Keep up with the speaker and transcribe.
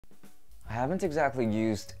I haven't exactly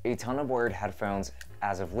used a ton of wired headphones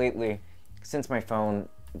as of lately, since my phone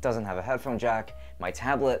doesn't have a headphone jack, my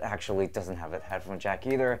tablet actually doesn't have a headphone jack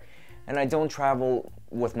either, and I don't travel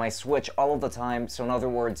with my Switch all of the time, so in other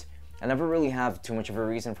words, I never really have too much of a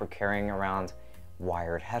reason for carrying around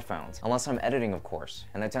wired headphones, unless I'm editing, of course,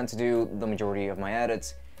 and I tend to do the majority of my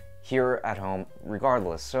edits here at home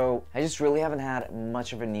regardless, so I just really haven't had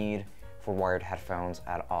much of a need for wired headphones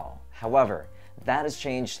at all. However, that has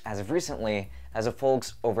changed as of recently, as the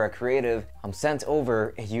folks over at Creatiev sent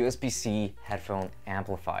over a USB-C headphone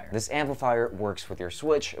amplifier. This amplifier works with your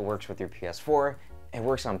Switch, it works with your PS4, it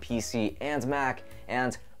works on PC and Mac,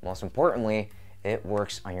 and most importantly, it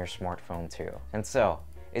works on your smartphone too. And so,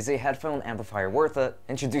 is a headphone amplifier worth it?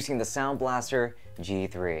 Introducing the Sound Blaster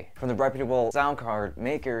G3. From the reputable sound card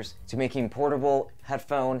makers to making portable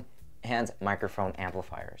headphone and microphone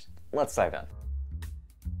amplifiers. Let's dive in.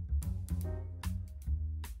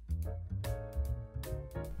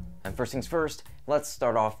 And first things first, let's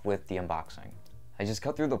start off with the unboxing. I just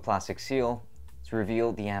cut through the plastic seal to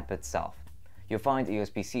reveal the amp itself. You'll find a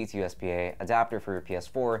USB-C to USB-A adapter for your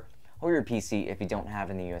PS4 or your PC if you don't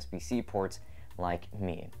have any USB-C ports like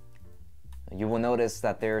me. You will notice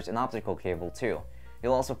that there's an optical cable too.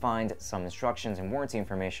 You'll also find some instructions and warranty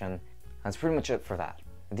information. That's pretty much it for that.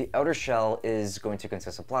 The outer shell is going to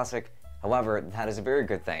consist of plastic. However, that is a very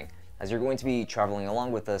good thing. As you're going to be traveling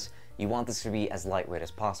along with this, you want this to be as lightweight as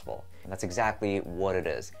possible. And that's exactly what it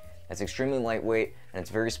is. It's extremely lightweight and it's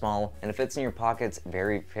very small and it fits in your pockets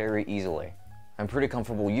very, very easily. I'm pretty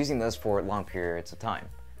comfortable using this for long periods of time.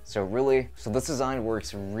 So this design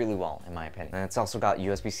works really well in my opinion. And it's also got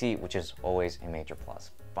USB-C, which is always a major plus.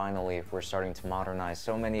 Finally, we're starting to modernize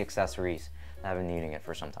so many accessories that I've been needing it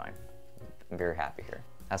for some time. I'm very happy here.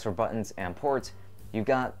 As for buttons and ports, you've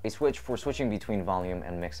got a switch for switching between volume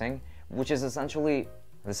and mixing, which is essentially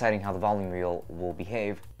deciding how the volume wheel will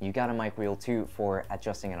behave. You got a mic wheel too for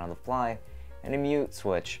adjusting it on the fly, and a mute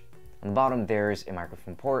switch. On the bottom there's a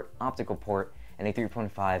microphone port, optical port, and a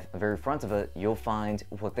 3.5. At the very front of it, you'll find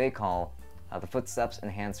what they call the footsteps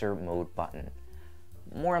enhancer mode button.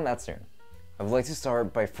 More on that soon. I would like to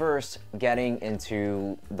start by first getting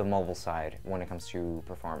into the mobile side when it comes to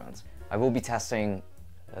performance. I will be testing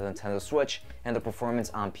the Nintendo Switch and the performance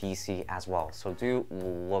on PC as well, so do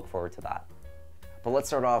look forward to that. But let's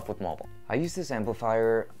start off with mobile. I use this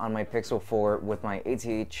amplifier on my Pixel 4 with my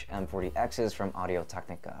ATH M40Xs from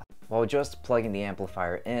Audio-Technica. While just plugging the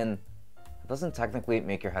amplifier in, it doesn't technically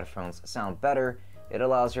make your headphones sound better, it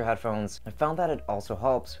allows your headphones. I found that it also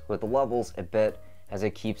helps with the levels a bit as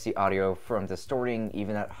it keeps the audio from distorting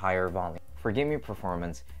even at higher volume. For gaming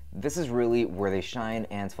performance, this is really where they shine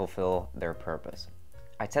and fulfill their purpose.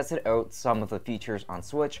 I tested out some of the features on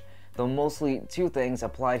Switch, though mostly two things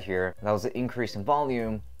applied here. That was the increase in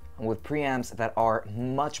volume with preamps that are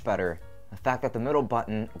much better. The fact that the middle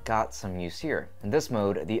button got some use here. In this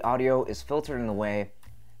mode, the audio is filtered in a way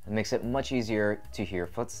that makes it much easier to hear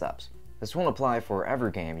footsteps. This won't apply for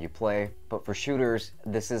every game you play, but for shooters,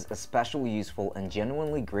 this is especially useful and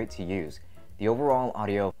genuinely great to use. The overall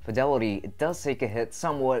audio fidelity does take a hit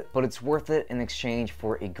somewhat, but it's worth it in exchange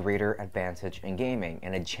for a greater advantage in gaming,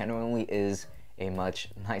 and it genuinely is a much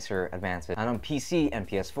nicer advantage. And on PC and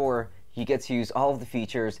PS4, you get to use all of the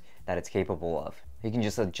features that it's capable of. You can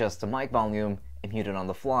just adjust the mic volume and mute it on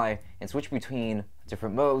the fly, and switch between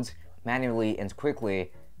different modes manually and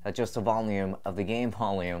quickly. Adjust the volume of the game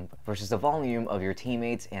volume versus the volume of your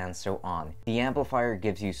teammates and so on. The amplifier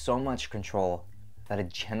gives you so much control that it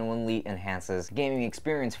genuinely enhances the gaming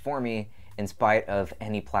experience for me in spite of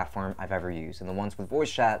any platform I've ever used. And the ones with voice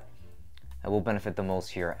chat will benefit the most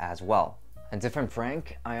here as well. And to be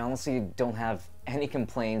frank, I honestly don't have any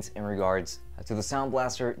complaints in regards to the Sound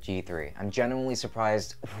Blaster G3. I'm genuinely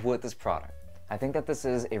surprised with this product. I think that this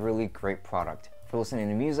is a really great product for listening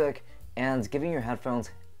to music and giving your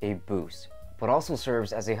headphones a boost, but also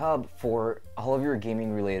serves as a hub for all of your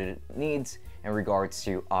gaming related needs in regards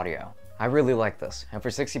to audio. I really like this, and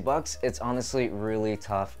for 60 bucks, it's honestly really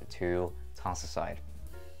tough to toss aside.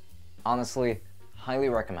 Honestly, highly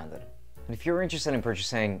recommended. And if you're interested in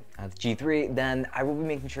purchasing the G3, then I will be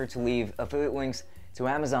making sure to leave affiliate links to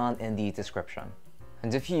Amazon in the description.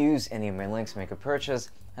 And if you use any of my links to make a purchase,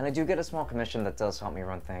 and I do get a small commission that does help me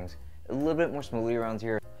run things a little bit more smoothly around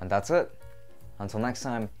here. And that's it. Until next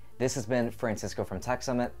time, this has been Francisco from Tech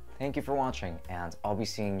Summit. Thank you for watching, and I'll be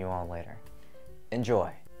seeing you all later.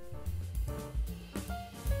 Enjoy.